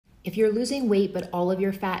If you're losing weight, but all of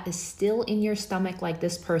your fat is still in your stomach, like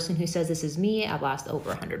this person who says, this is me, I've lost over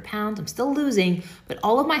 100 pounds, I'm still losing, but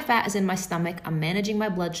all of my fat is in my stomach, I'm managing my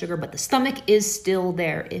blood sugar, but the stomach is still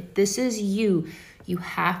there. If this is you, you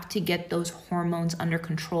have to get those hormones under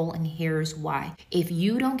control, and here's why. If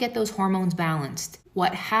you don't get those hormones balanced,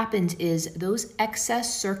 what happens is those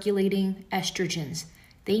excess circulating estrogens,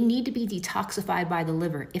 they need to be detoxified by the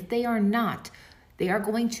liver. If they are not, they are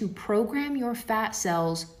going to program your fat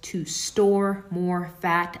cells to store more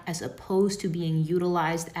fat as opposed to being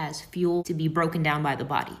utilized as fuel to be broken down by the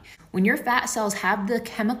body. When your fat cells have the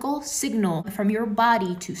chemical signal from your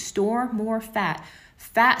body to store more fat,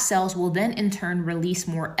 fat cells will then in turn release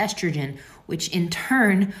more estrogen, which in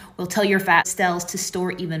turn will tell your fat cells to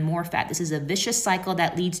store even more fat. This is a vicious cycle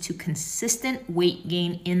that leads to consistent weight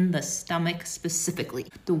gain in the stomach specifically.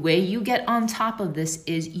 The way you get on top of this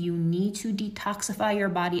is you need to detoxify your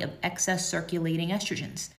body of excess circulating estrogens.